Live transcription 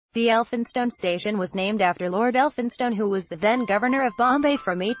The Elphinstone station was named after Lord Elphinstone, who was the then governor of Bombay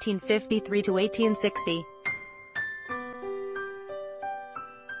from 1853 to 1860.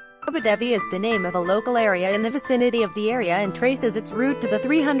 Prabhadevi is the name of a local area in the vicinity of the area and traces its root to the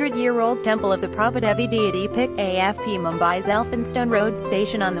 300-year-old temple of the Prabhadevi deity. Pic. AFP. Mumbai's Elphinstone Road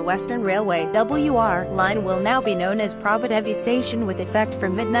Station on the Western Railway (WR) line will now be known as Prabhadevi Station with effect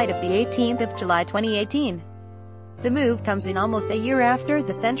from midnight of the 18th of July 2018. The move comes in almost a year after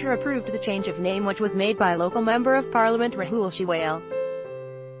the centre approved the change of name, which was made by local Member of Parliament Rahul Shiwale.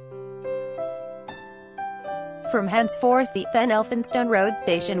 From henceforth, the then Elphinstone Road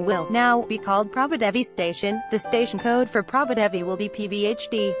Station will now be called Prabhadevi Station. The station code for Prabhadevi will be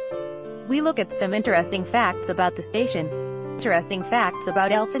PBHD. We look at some interesting facts about the station. Interesting facts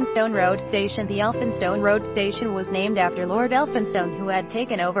about Elphinstone Road Station. The Elphinstone Road Station was named after Lord Elphinstone, who had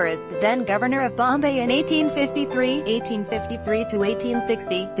taken over as the then governor of Bombay in 1853 to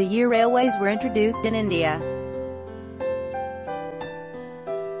 1860, the year railways were introduced in India.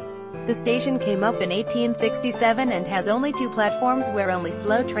 The station came up in 1867 and has only 2 platforms where only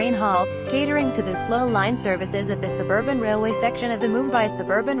slow train halts, catering to the slow line services of the suburban railway section of the Mumbai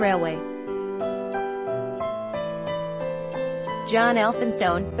Suburban Railway. John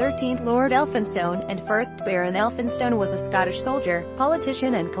Elphinstone, 13th Lord Elphinstone, and 1st Baron Elphinstone, was a Scottish soldier,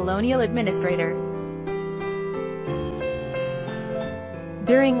 politician and colonial administrator.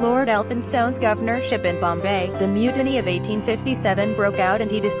 During Lord Elphinstone's governorship in Bombay, the Mutiny of 1857 broke out and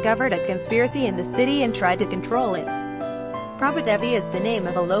he discovered a conspiracy in the city and tried to control it. Prabhadevi is the name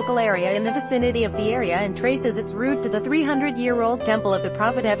of a local area in the vicinity of the area and traces its root to the 300-year-old temple of the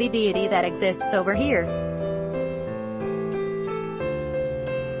Prabhadevi deity that exists over here.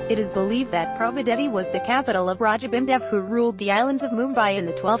 It is believed that Prabhadevi was the capital of Raja Bhimdev, who ruled the islands of Mumbai in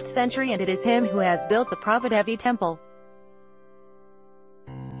the 12th century, and it is him who has built the Prabhadevi temple.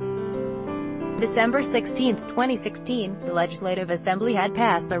 December 16, 2016, the Legislative Assembly had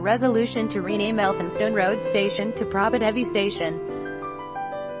passed a resolution to rename Elphinstone Road Station to Prabhadevi Station.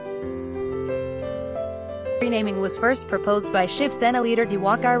 Renaming was first proposed by Shiv Sena leader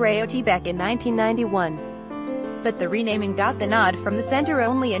Diwakar Rayoti back in 1991. But the renaming got the nod from the centre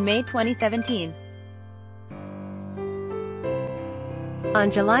only in May 2017.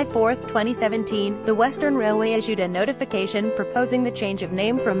 On July 4, 2017, the Western Railway issued a notification proposing the change of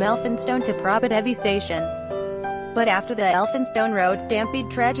name from Elphinstone to Prabhadevi Station. But after the Elphinstone Road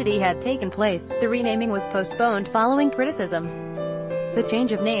Stampede tragedy had taken place, the renaming was postponed following criticisms. The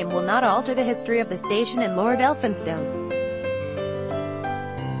change of name will not alter the history of the station and Lord Elphinstone.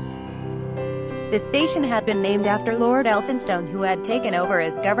 The station had been named after Lord Elphinstone, who had taken over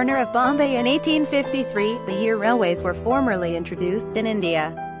as governor of Bombay in 1853, the year railways were formerly introduced in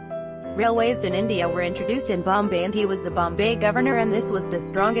India. Railways in India were introduced in Bombay and he was the Bombay governor, and this was the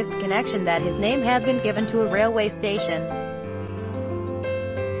strongest connection that his name had been given to a railway station.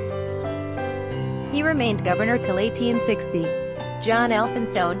 He remained governor till 1860. John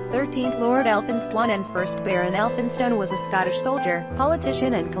Elphinstone, 13th Lord Elphinstone and 1st Baron Elphinstone, was a Scottish soldier,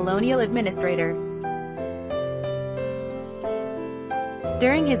 politician and colonial administrator.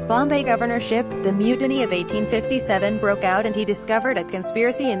 During his Bombay governorship, the Mutiny of 1857 broke out and he discovered a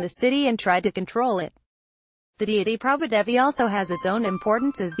conspiracy in the city and tried to control it. The deity Prabhadevi also has its own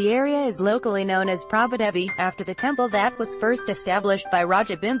importance, as the area is locally known as Prabhadevi, after the temple that was first established by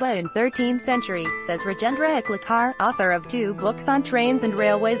Raja Bhimba in 13th century, says Rajendra Eklikar, author of 2 books on trains and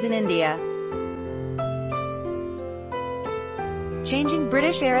railways in India. Changing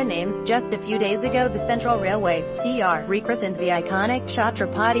British-era names. Just a few days ago, the Central Railway (CR) rechristened the iconic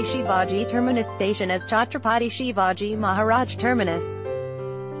Chhatrapati Shivaji Terminus station as Chhatrapati Shivaji Maharaj Terminus.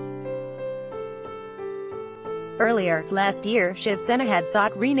 Earlier, last year, Shiv Sena had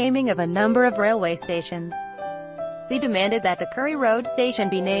sought renaming of a number of railway stations. They demanded that the Curry Road Station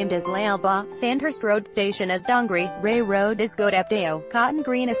be named as Lalba, Sandhurst Road Station as Dongri, Ray Road as Godapdeo, Cotton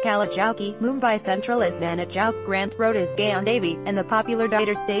Green as Kalachowki, Mumbai Central as Nana Chowk, Granth Road as Gayandevi, and the popular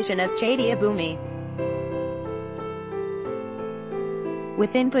Diter Station as Chaitya Bhumi.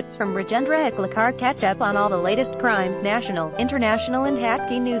 With inputs from Rajendra Eklikar. Catch up on all the latest crime, national, international and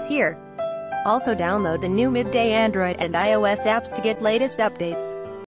Hatki news here. Also download the new Midday Android and iOS apps to get latest updates.